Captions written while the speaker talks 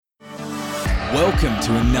Welcome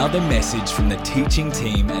to another message from the teaching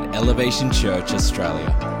team at Elevation Church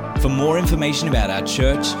Australia. For more information about our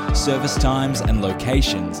church, service times and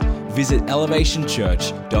locations, visit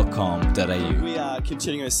elevationchurch.com.au. We are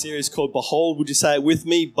continuing a series called Behold. Would you say it with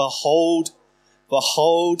me? Behold.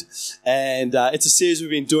 Behold. And it's a series we've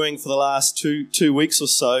been doing for the last two weeks or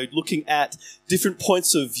so, looking at different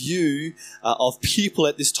points of view of people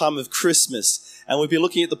at this time of Christmas. And we've been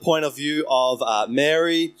looking at the point of view of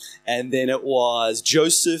Mary, and then it was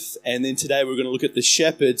Joseph, and then today we're going to look at the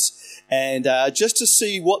shepherds, and just to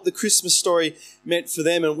see what the Christmas story meant for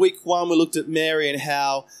them. In week one, we looked at Mary and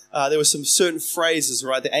how there were some certain phrases,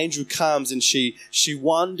 right? The angel comes and she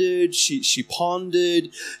wondered, she pondered,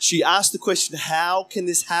 she asked the question, how can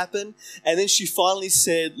this happen? And then she finally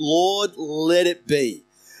said, Lord, let it be.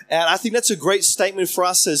 And I think that's a great statement for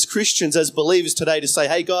us as Christians, as believers today, to say,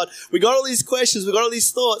 hey, God, we got all these questions, we got all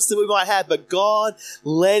these thoughts that we might have, but God,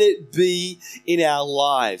 let it be in our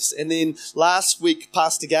lives. And then last week,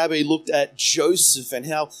 Pastor Gabby looked at Joseph and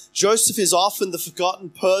how Joseph is often the forgotten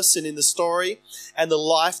person in the story and the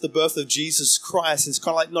life, the birth of Jesus Christ. And it's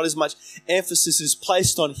kind of like not as much emphasis is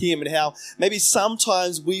placed on him, and how maybe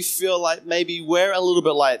sometimes we feel like maybe we're a little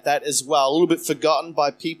bit like that as well, a little bit forgotten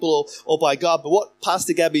by people or by God. But what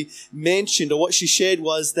Pastor Gabby mentioned, or what she shared,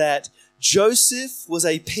 was that Joseph was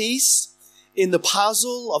a piece in the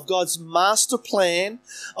puzzle of God's master plan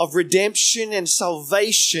of redemption and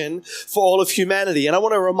salvation for all of humanity. And I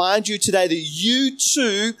want to remind you today that you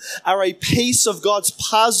too are a piece of God's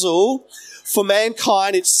puzzle for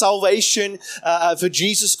mankind. It's salvation for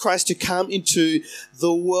Jesus Christ to come into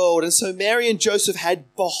the world. And so Mary and Joseph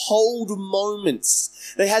had behold moments.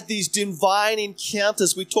 They had these divine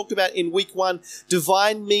encounters. We talked about in week one,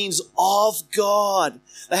 divine means of God.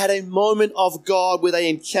 They had a moment of God where they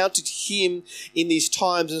encountered Him in these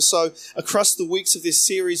times. And so across the weeks of this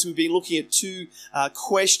series, we've been looking at two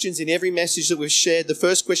questions in every message that we've shared. The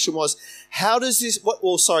first question was,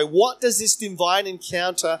 what does this divine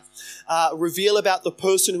encounter reveal about the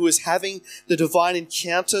person who is having the divine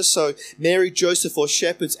encounter? So Mary, Joseph, or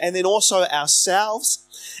shepherds, and then also ourselves.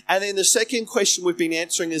 And then the second question we've been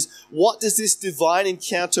answering is, what does this divine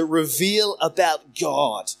encounter reveal about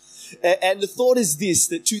God? And the thought is this,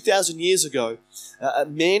 that 2,000 years ago,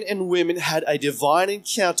 men and women had a divine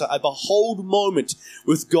encounter, a behold moment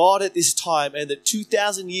with God at this time, and that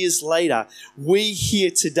 2,000 years later, we here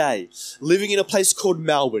today, living in a place called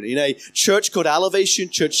Melbourne, in a church called Elevation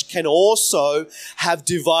Church, can also have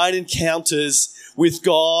divine encounters with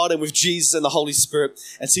God and with Jesus and the Holy Spirit,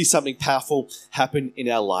 and see something powerful happen in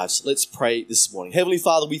our lives. Let's pray this morning. Heavenly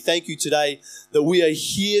Father, we thank you today that we are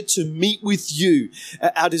here to meet with you.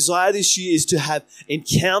 Our desire this year is to have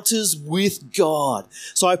encounters with God.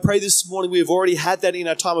 So I pray this morning, we have already had that in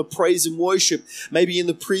our time of praise and worship, maybe in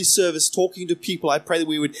the pre-service, talking to people. I pray that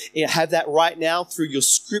we would have that right now through your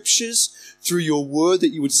scriptures, through your word, that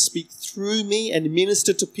you would speak through me and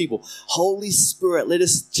minister to people. Holy Spirit, let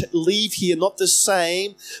us leave here not the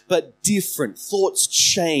same, but different. Thoughts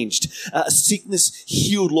changed. Sickness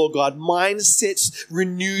healed, Lord God. Mindsets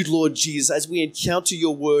renewed, Lord Jesus, as we encounter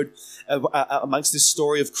your word amongst this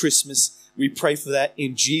story of Christmas. We pray for that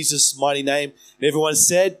in Jesus' mighty name. And everyone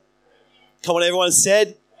said, come on, everyone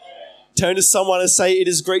said, turn to someone and say, it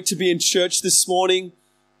is great to be in church this morning.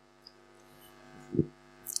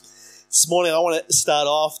 This morning, I want to start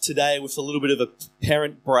off today with a little bit of a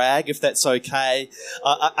parent brag, if that's okay.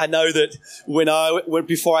 I know that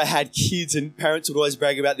before I had kids, and parents would always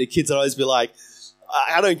brag about their kids, I'd always be like,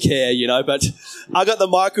 I don't care, but I got the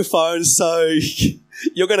microphone, so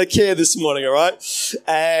you're going to care this morning, all right?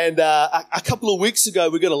 And a couple of weeks ago,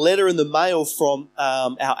 we got a letter in the mail from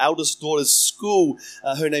our eldest daughter's school.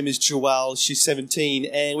 Her name is Joelle. She's 17.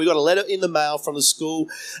 And we got a letter in the mail from the school.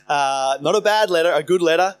 Not a bad letter, a good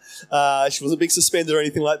letter. She wasn't being suspended or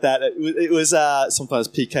anything like that. It was sometimes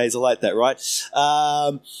PKs are like that, right?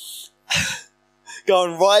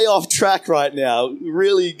 Going way off track right now,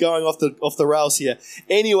 really going off the rails here.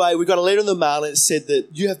 Anyway, we got a letter in the mail and it said that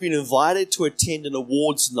you have been invited to attend an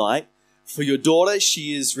awards night for your daughter.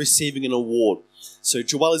 She is receiving an award. So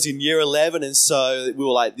Joelle is in year 11, and so we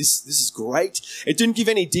were like, this is great. It didn't give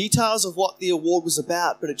any details of what the award was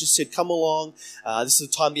about, but it just said, come along. This is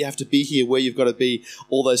the time that you have to be here, where you've got to be,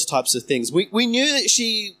 all those types of things. We knew that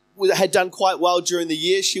she had done quite well during the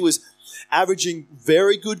year. She was averaging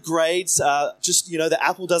very good grades. The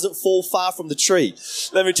apple doesn't fall far from the tree.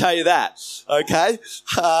 Let me tell you that. Okay,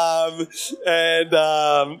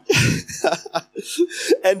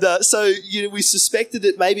 so we suspected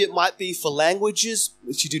that maybe it might be for languages.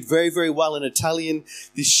 She did very, very well in Italian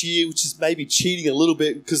this year, which is maybe cheating a little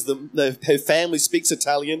bit because her family speaks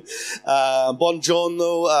Italian.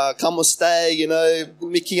 Buongiorno, come stai,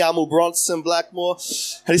 mi chiamo Bronson, Blackmore.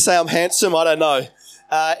 How do you say I'm handsome? I don't know.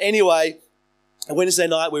 Anyway, Wednesday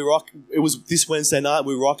night this Wednesday night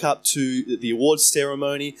we rock up to the awards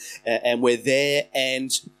ceremony and we're there,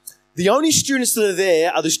 and the only students that are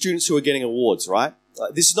there are the students who are getting awards, right?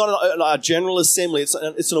 This is not a general assembly.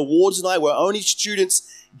 It's an awards night where only students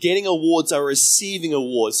getting awards are receiving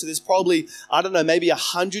awards. So there's probably, maybe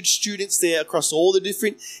 100 students there across all the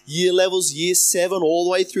different year levels, year 7 all the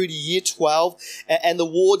way through to year 12. And the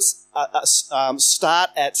awards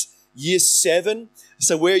start at year 7.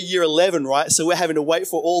 So we're year 11, right? So we're having to wait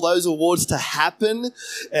for all those awards to happen.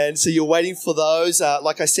 And so you're waiting for those.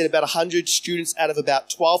 Like I said, about 100 students out of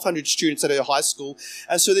about 1,200 students at our high school.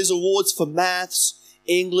 And so there's awards for maths,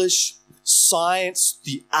 English, science,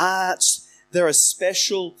 the arts. There are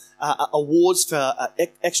special awards for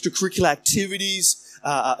extracurricular activities,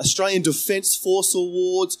 Australian Defence Force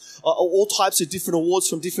awards, all types of different awards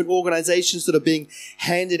from different organisations that are being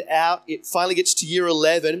handed out. It finally gets to year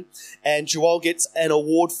 11 and Joelle gets an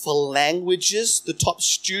award for languages, the top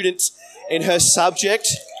student in her subject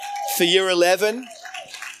for year 11.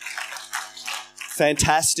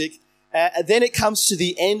 Fantastic. Then it comes to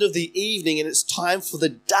the end of the evening and it's time for the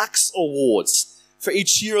Ducks Awards for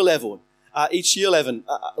each year level. Honestly,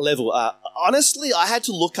 I had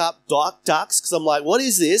to look up Ducks because I'm like, what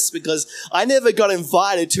is this? Because I never got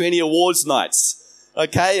invited to any awards nights.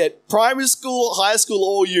 Okay, at primary school, high school,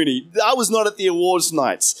 or uni. I was not at the awards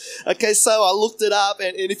nights. Okay, so I looked it up,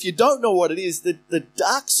 and if you don't know what it is, the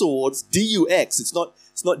Ducks Awards, D-U-X, it's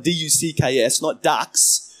not D-U-C-K-S, not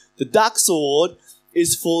Ducks. The Ducks Award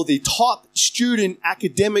is for the top student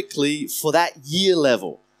academically for that year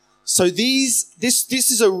level. So this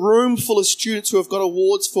is a room full of students who have got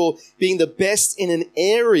awards for being the best in an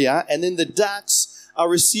area, and then the Ducks are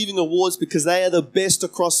receiving awards because they are the best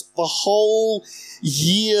across the whole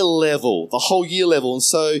year level. And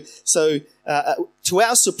so to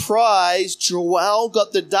our surprise, Joelle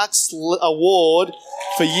got the Ducks Award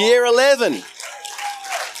for year 11.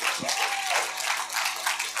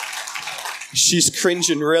 She's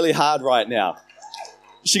cringing really hard right now.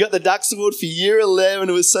 She got the Ducks Award for year 11.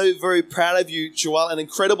 We're so very proud of you, Joelle. An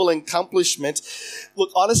incredible accomplishment.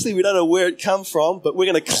 Look, honestly, we don't know where it come from, but we're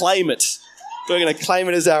going to claim it. We're going to claim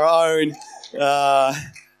it as our own.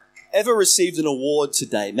 Ever received an award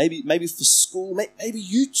today? Maybe for school. Maybe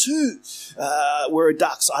you too were a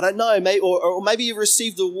Ducks. I don't know. Or maybe you've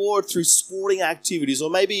received an award through sporting activities, or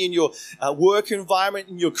maybe in your work environment,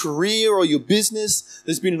 in your career or your business.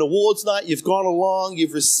 There's been an awards night. You've gone along.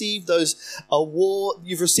 You've received those award.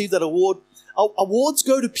 You've received that award. Awards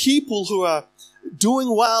go to people who are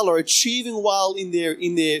doing well or achieving well in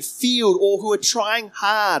their field, or who are trying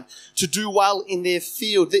hard to do well in their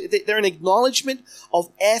field. They're an acknowledgement of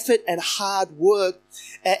effort and hard work,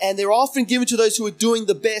 and they're often given to those who are doing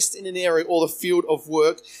the best in an area or the field of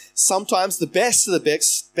work. Sometimes the best of the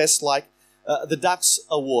best, like the Ducks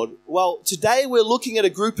Award. Well, today we're looking at a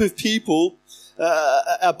group of people,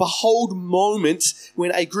 a behold moment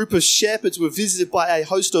when a group of shepherds were visited by a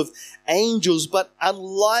host of angels. But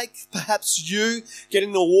unlike perhaps you getting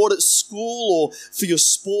an award at school or for your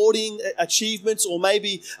sporting achievements, or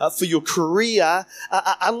maybe for your career,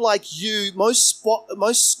 unlike you, most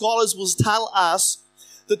scholars will tell us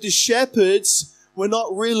that the shepherds were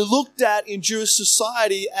not really looked at in Jewish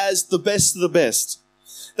society as the best of the best.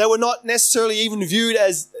 They were not necessarily even viewed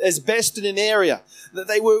as best in an area.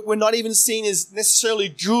 They were not even seen as necessarily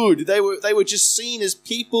good. They were just seen as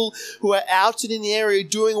people who were out in the area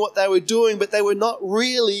doing what they were doing, but they were not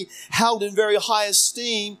really held in very high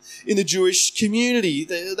esteem in the Jewish community.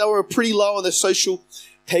 They were pretty low on the social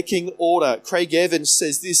pecking order. Craig Evans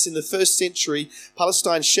says this: in the first century,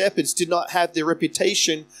 Palestine shepherds did not have the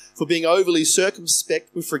reputation for being overly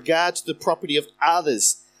circumspect with regard to the property of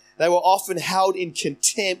others. They were often held in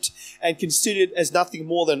contempt and considered as nothing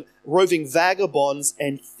more than roving vagabonds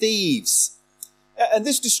and thieves. And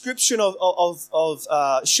this description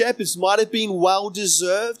of shepherds might have been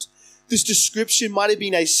well-deserved. This description might have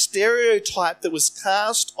been a stereotype that was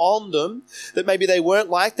cast on them, that maybe they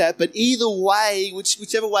weren't like that. But either way,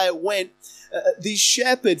 whichever way it went, these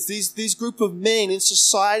shepherds, these group of men in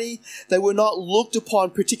society, they were not looked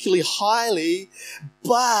upon particularly highly,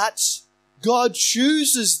 but God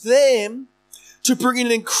chooses them to bring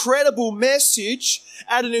an incredible message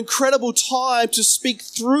at an incredible time, to speak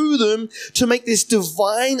through them, to make this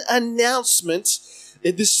divine announcement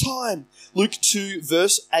at this time. Luke 2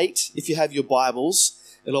 verse 8, if you have your Bibles,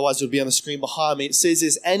 otherwise it'll be on the screen behind me. It says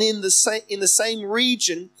this, and in the same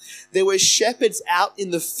region there were shepherds out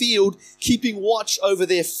in the field keeping watch over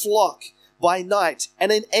their flock by night.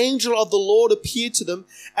 And an angel of the Lord appeared to them,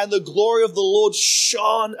 and the glory of the Lord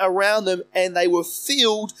shone around them, and they were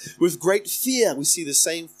filled with great fear. We see the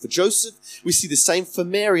same for Joseph. We see the same for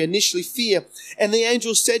Mary, initially fear. And the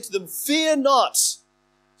angel said to them, fear not.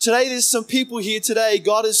 Today there's some people here today,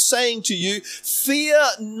 God is saying to you, fear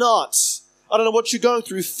not. I don't know what you're going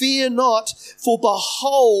through. Fear not, for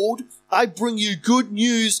behold, I bring you good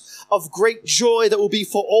news of great joy that will be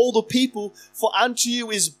for all the people. For unto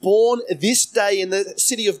you is born this day in the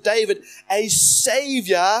city of David a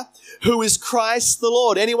Savior who is Christ the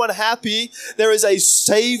Lord. Anyone happy? There is a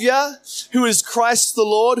Savior who is Christ the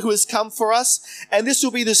Lord who has come for us. And this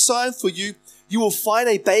will be the sign for you. You will find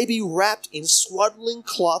a baby wrapped in swaddling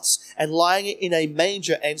cloths and lying in a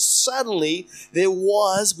manger. And suddenly there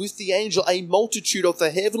was with the angel a multitude of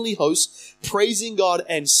the heavenly hosts praising God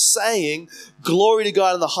and saying, glory to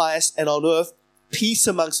God in the highest, and on earth peace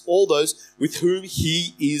amongst all those with whom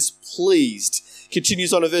he is pleased.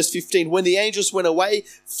 Continues on in verse 15. When the angels went away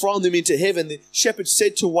from them into heaven, the shepherds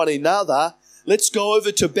said to one another, let's go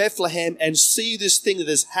over to Bethlehem and see this thing that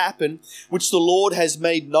has happened, which the Lord has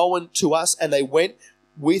made known to us. And they went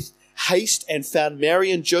with haste and found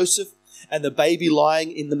Mary and Joseph and the baby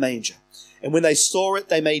lying in the manger. And when they saw it,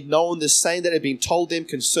 they made known the saying that had been told them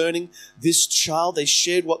concerning this child. They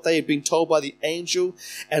shared what they had been told by the angel,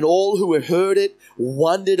 and all who had heard it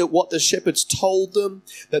wondered at what the shepherds told them.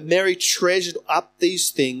 But Mary treasured up these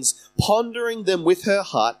things, pondering them with her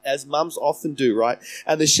heart, as mums often do, right?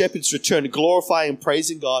 And the shepherds returned, glorifying and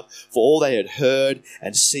praising God for all they had heard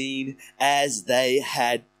and seen as they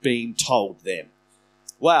had been told them.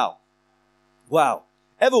 Wow. Wow.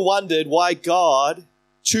 Ever wondered why God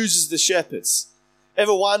chooses the shepherds?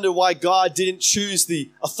 Ever wonder why God didn't choose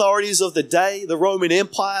the authorities of the day? The Roman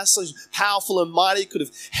Empire, so powerful and mighty, could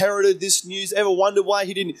have heralded this news. Ever wonder why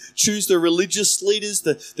he didn't choose the religious leaders,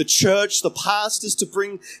 the church, the pastors to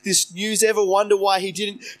bring this news? Ever wonder why he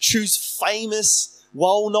didn't choose famous,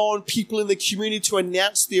 well-known people in the community to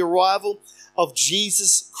announce the arrival of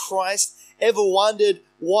Jesus Christ? Ever wondered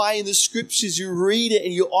why in the scriptures you read it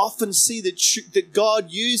and you often see that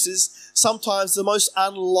God uses sometimes the most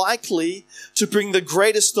unlikely to bring the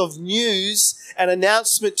greatest of news and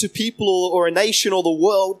announcement to people or a nation or the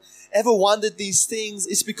world? Ever wondered these things?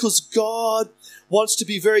 It's because God wants to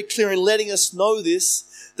be very clear in letting us know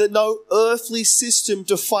this, that no earthly system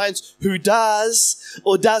defines who does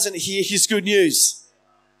or doesn't hear his good news.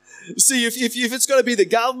 See, if it's got to be the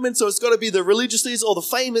governments or it's got to be the religious leaders or the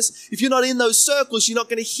famous, if you're not in those circles, you're not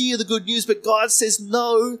going to hear the good news. But God says,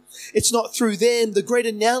 no, it's not through them. The great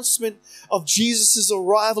announcement of Jesus'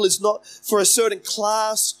 arrival is not for a certain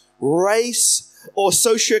class, race, or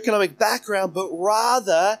socioeconomic background, but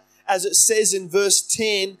rather, as it says in verse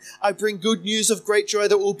 10, I bring good news of great joy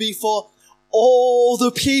that will be for all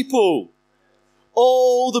the people.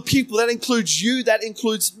 All the people. That includes you. That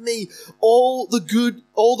includes me. All the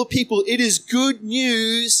people. It is good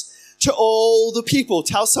news to all the people.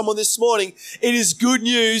 Tell someone this morning, it is good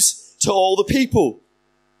news to all the people.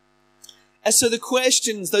 And so the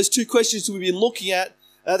questions, those two questions we've been looking at,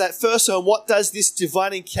 that first one, what does this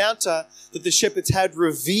divine encounter that the shepherds had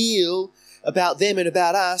reveal about them and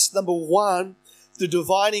about us? Number one,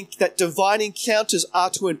 that divine encounters are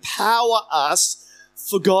to empower us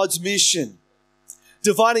for God's mission.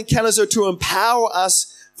 Divine encounters are to empower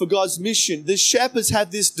us for God's mission. The shepherds have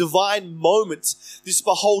this divine moment, this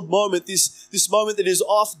behold moment, this moment that is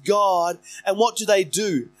off God. And what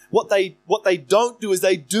do? What they don't do is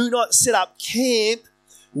they do not set up camp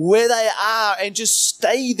where they are and just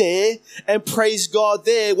stay there and praise God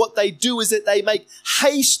there. What they do is that they make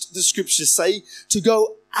haste, the scriptures say, to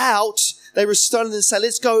go out. They respond and say,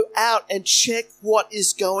 let's go out and check what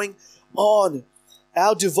is going on.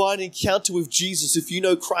 Our divine encounter with Jesus, if you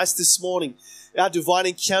know Christ this morning, our divine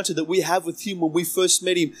encounter that we have with him when we first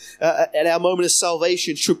met him at our moment of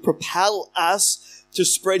salvation should propel us to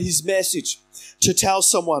spread his message, to tell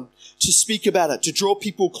someone, to speak about it, to draw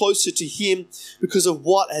people closer to him because of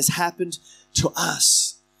what has happened to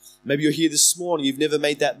us. Maybe you're here this morning, you've never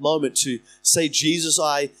made that moment to say, Jesus,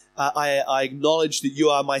 I acknowledge that you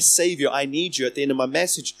are my Savior. I need you. At the end of my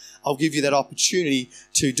message, I'll give you that opportunity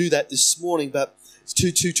to do that this morning, but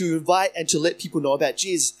to invite and to let people know about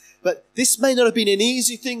Jesus. But this may not have been an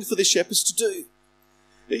easy thing for the shepherds to do.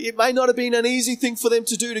 It may not have been an easy thing for them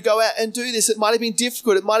to do, to go out and do this. It might have been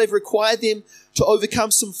difficult. It might have required them to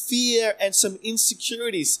overcome some fear and some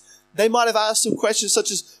insecurities. They might have asked some questions such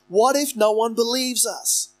as, what if no one believes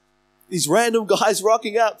us? These random guys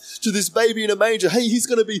rocking up to this baby in a manger. Hey, he's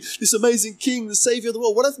going to be this amazing king, the savior of the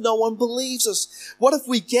world. What if no one believes us? What if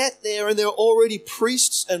we get there and there are already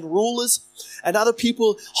priests and rulers and other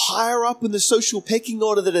people higher up in the social pecking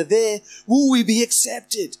order that are there? Will we be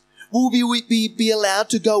accepted? Will we be allowed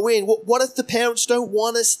to go in? What if the parents don't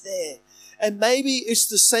want us there? And maybe it's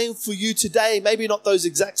the same for you today. Maybe not those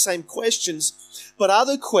exact same questions, but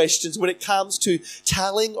other questions when it comes to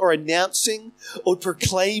telling or announcing or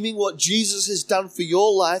proclaiming what Jesus has done for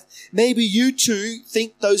your life. Maybe you too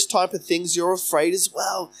think those type of things. You're afraid as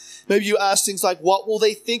well. Maybe you ask things like, what will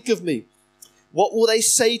they think of me? What will they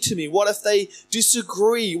say to me? What if they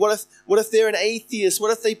disagree? What if they're an atheist? What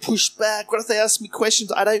if they push back? What if they ask me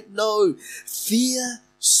questions I don't know? Fear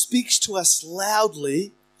speaks to us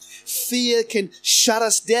loudly. Fear can shut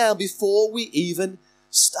us down before we even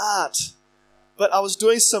start. But I was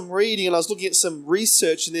doing some reading and I was looking at some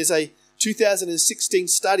research, and there's a 2016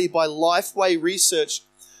 study by Lifeway Research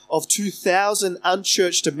of 2,000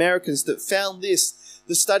 unchurched Americans that found this.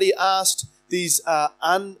 The study asked these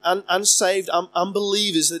unsaved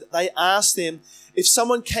unbelievers, that they asked them, if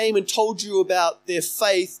someone came and told you about their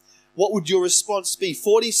faith, what would your response be?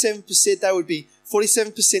 47% said they would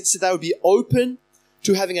be open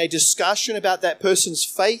to having a discussion about that person's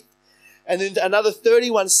faith. And then another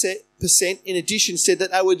 31% in addition said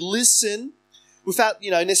that they would listen without,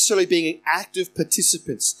 necessarily being active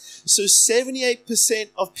participants. So 78%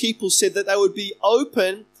 of people said that they would be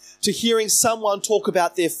open to hearing someone talk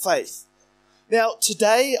about their faith. Now,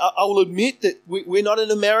 today, I will admit that we're not in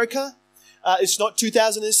America. It's not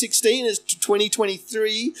 2016, it's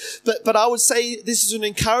 2023. But I would say this is an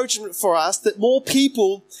encouragement for us that more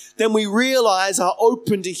people than we realize are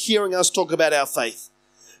open to hearing us talk about our faith.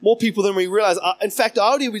 More people than we realize. In fact,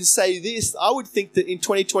 I would even say this. I would think that in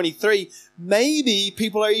 2023, maybe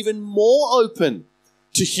people are even more open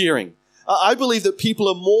to hearing. I believe that people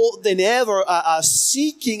are more than ever are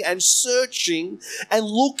seeking and searching and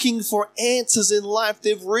looking for answers in life.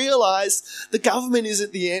 They've realized the government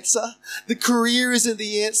isn't the answer. The career isn't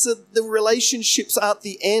the answer. The relationships aren't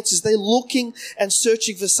the answers. They're looking and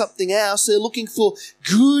searching for something else. They're looking for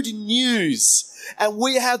good news. And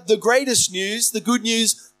we have the greatest news, the good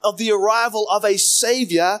news of the arrival of a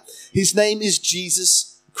Savior. His name is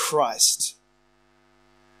Jesus Christ.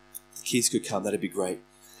 If the kids could come, that'd be great.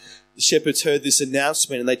 The shepherds heard this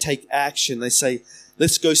announcement and they take action. They say,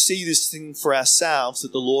 let's go see this thing for ourselves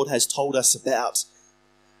that the Lord has told us about.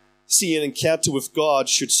 See, an encounter with God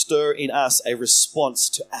should stir in us a response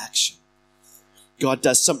to action. God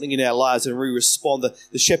does something in our lives and we respond.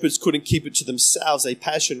 The shepherds couldn't keep it to themselves. A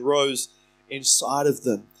passion rose inside of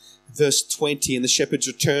them. Verse 20, and the shepherds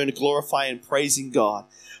returned, glorifying and praising God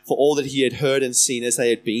for all that he had heard and seen as they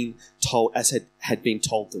had been told, had been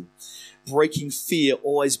told them. Breaking fear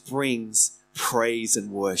always brings praise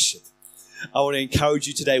and worship. I want to encourage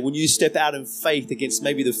you today, when you step out in faith against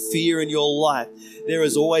maybe the fear in your life, there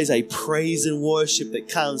is always a praise and worship that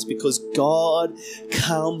comes because God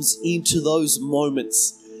comes into those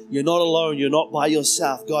moments. You're not alone. You're not by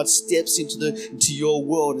yourself. God steps into your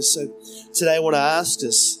world. And so today I want to ask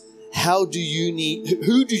us, who do you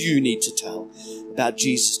need to tell about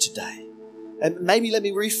Jesus today? And maybe let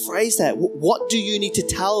me rephrase that. What do you need to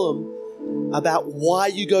tell them about why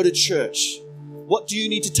you go to church? What do you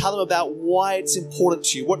need to tell them about why it's important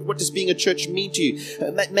to you? What does being a church mean to you?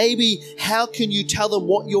 Maybe how can you tell them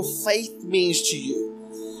what your faith means to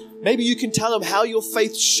you? Maybe you can tell them how your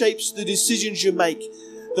faith shapes the decisions you make,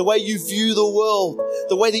 the way you view the world,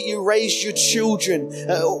 the way that you raise your children.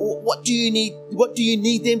 What do you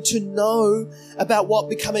need them to know about what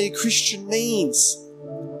becoming a Christian means?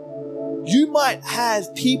 You might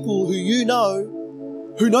have people who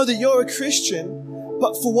know that you're a Christian,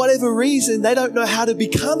 but for whatever reason, they don't know how to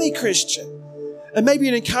become a Christian. And maybe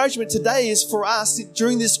an encouragement today is for us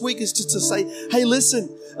during this week is to say, hey, listen,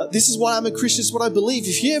 this is why I'm a Christian, this is what I believe.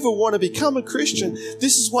 If you ever want to become a Christian,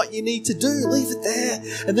 this is what you need to do. Leave it there.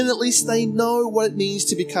 And then at least they know what it means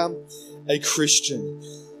to become a Christian.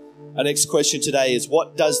 Our next question today is,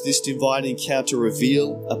 what does this divine encounter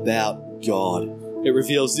reveal about God? It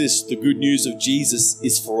reveals this: the good news of Jesus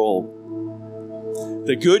is for all.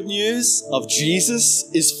 The good news of Jesus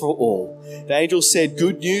is for all. The angel said,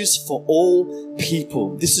 good news for all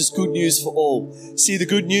people. This is good news for all. See, the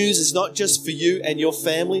good news is not just for you and your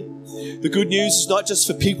family. The good news is not just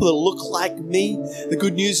for people that look like me. The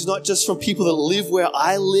good news is not just from people that live where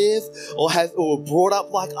I live or were brought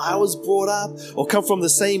up like I was brought up or come from the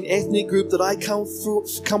same ethnic group that I come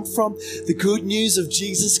from. The good news of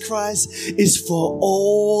Jesus Christ is for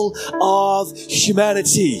all of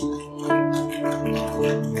humanity.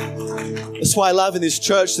 That's why I love in this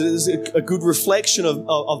church that there's a good reflection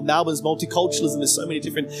of Melbourne's multiculturalism. There's so many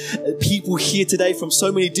different people here today from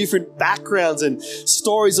so many different backgrounds and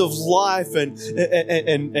stories of life and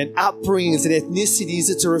upbringings and ethnicities.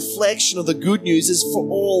 It's a reflection of the good news is for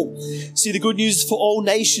all. See, the good news is for all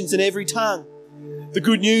nations and every tongue. The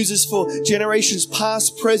good news is for generations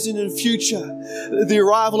past, present, and future. The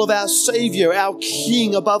arrival of our Savior, our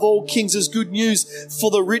King above all kings, is good news for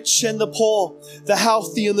the rich and the poor, the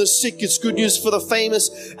healthy and the sick. It's good news for the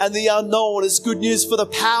famous and the unknown. It's good news for the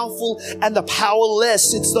powerful and the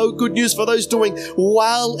powerless. It's no good news for those doing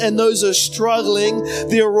well and those who are struggling.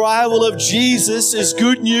 The arrival of Jesus is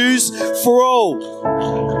good news for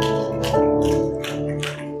all.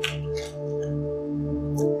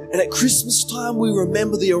 And at Christmas time, we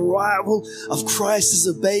remember the arrival of Christ as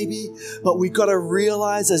a baby. But we've got to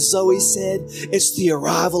realize, as Zoe said, it's the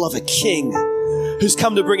arrival of a king who's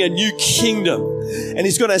come to bring a new kingdom. And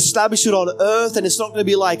he's going to establish it on earth. And it's not going to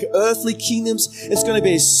be like earthly kingdoms. It's going to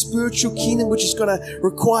be a spiritual kingdom, which is going to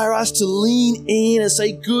require us to lean in and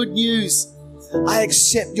say, good news. I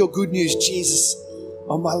accept your good news, Jesus,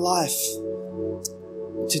 on my life.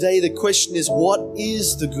 Today, the question is, what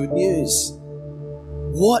is the good news?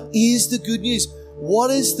 What is the good news?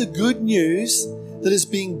 What is the good news that is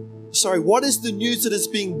what is the news that is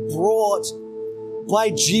being brought by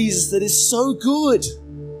Jesus that is so good?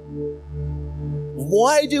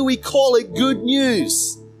 Why do we call it good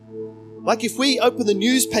news? Like if we open the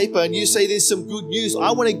newspaper and you say there's some good news,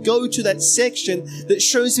 I want to go to that section that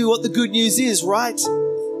shows you what the good news is, right?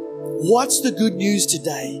 What's the good news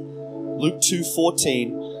today? Luke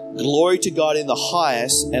 2:14, glory to God in the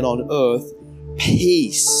highest, and on earth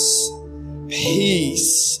peace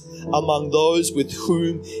among those with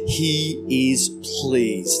whom he is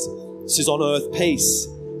pleased. It says on earth peace.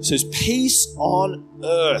 It says peace on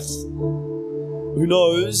earth. Who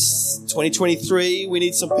knows? 2023, we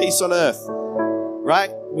need some peace on earth, right?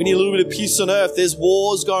 We need a little bit of peace on earth. There's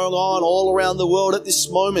wars going on all around the world at this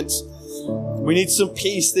moment. We need some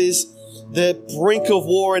peace. There's the brink of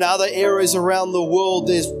war in other areas around the world.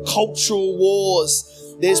 There's cultural wars.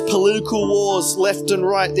 There's political wars left and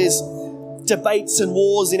right. There's debates and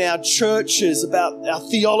wars in our churches about our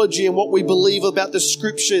theology and what we believe about the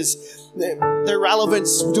scriptures, their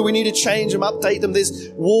relevance. Do we need to change them, update them? There's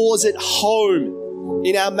wars at home,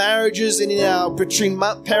 in our marriages and between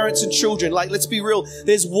parents and children. Like, let's be real.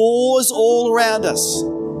 There's wars all around us.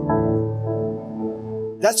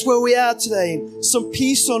 That's where we are today. Some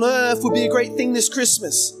peace on earth would be a great thing this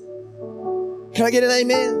Christmas. Can I get an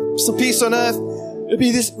amen? Some peace on earth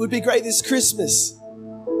would be great this Christmas.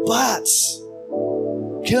 But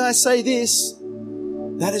can I say this?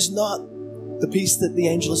 That is not the peace that the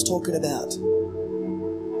angel is talking about.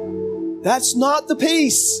 That's not the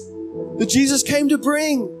peace that Jesus came to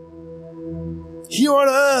bring here on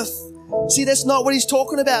earth. See, that's not what he's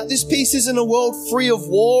talking about. This peace isn't a world free of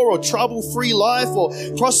war or trouble-free life or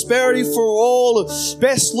prosperity for all,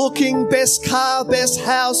 best looking, best car, best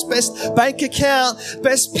house, best bank account,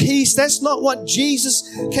 best peace. That's not what Jesus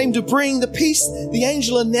came to bring. The peace the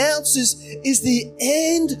angel announces is the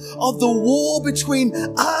end of the war between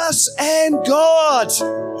us and God.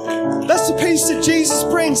 That's the peace that Jesus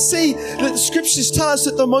brings. See, that the scriptures tell us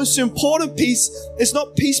that the most important peace is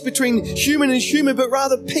not peace between human and human, but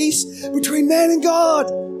rather peace between man and God.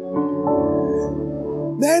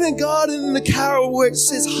 Man and God. And in the carol where it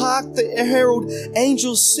says, hark the herald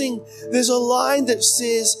angels sing, there's a line that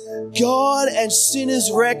says, God and sinners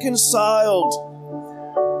reconciled.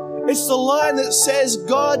 It's the line that says,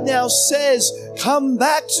 God now says, come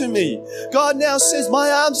back to me. God now says, my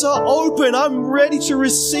arms are open. I'm ready to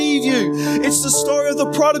receive you. It's the story of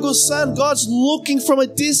the prodigal son. God's looking from a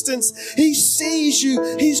distance. He sees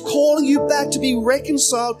you. He's calling you back to be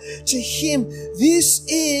reconciled to him. This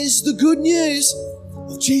is the good news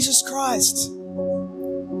of Jesus Christ.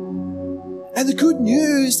 And the good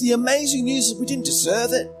news, the amazing news is we didn't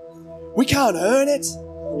deserve it. We can't earn it.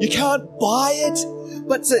 You can't buy it.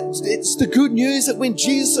 But it's the good news that when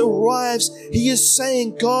Jesus arrives, he is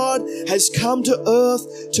saying God has come to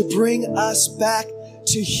earth to bring us back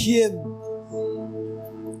to him.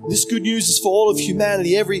 This good news is for all of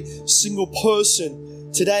humanity. Every single person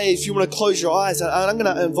Today, if you want to close your eyes, and I'm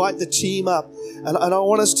going to invite the team up, and I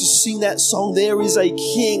want us to sing that song, There Is a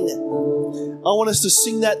King. I want us to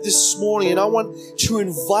sing that this morning, and I want to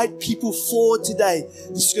invite people forward today.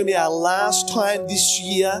 This is going to be our last time this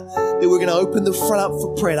year that we're going to open the front up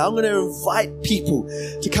for prayer. And I'm going to invite people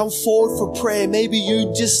to come forward for prayer. Maybe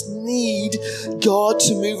you just need God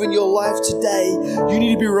to move in your life today. You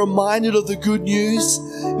need to be reminded of the good news.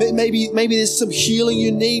 Maybe there's some healing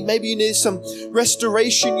you need. Maybe there's some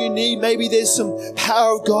restoration you need. Maybe there's some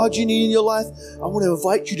power of God you need in your life. I want to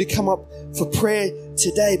invite you to come up for prayer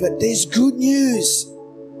today. But there's good news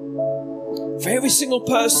for every single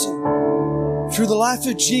person through the life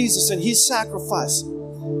of Jesus and His sacrifice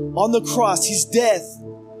on the cross, His death.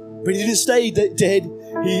 But He didn't stay dead.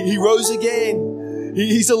 He rose again.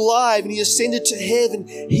 He's alive and He ascended to heaven.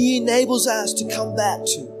 He enables us to come back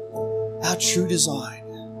to our true design.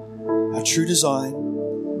 Our true design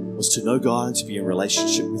was to know God and to be in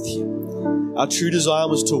relationship with Him. Our true design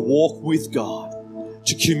was to walk with God,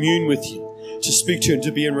 to commune with Him, to speak to Him,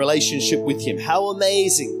 to be in relationship with Him. How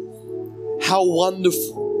amazing. How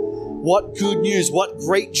wonderful. What good news. What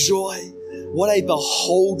great joy. What a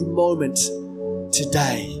behold moment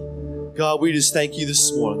today. God, we just thank You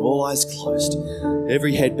this morning. All eyes closed.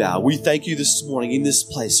 Every head bowed. We thank You this morning in this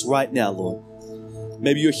place right now, Lord.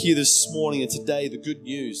 Maybe you're here this morning and today the good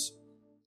news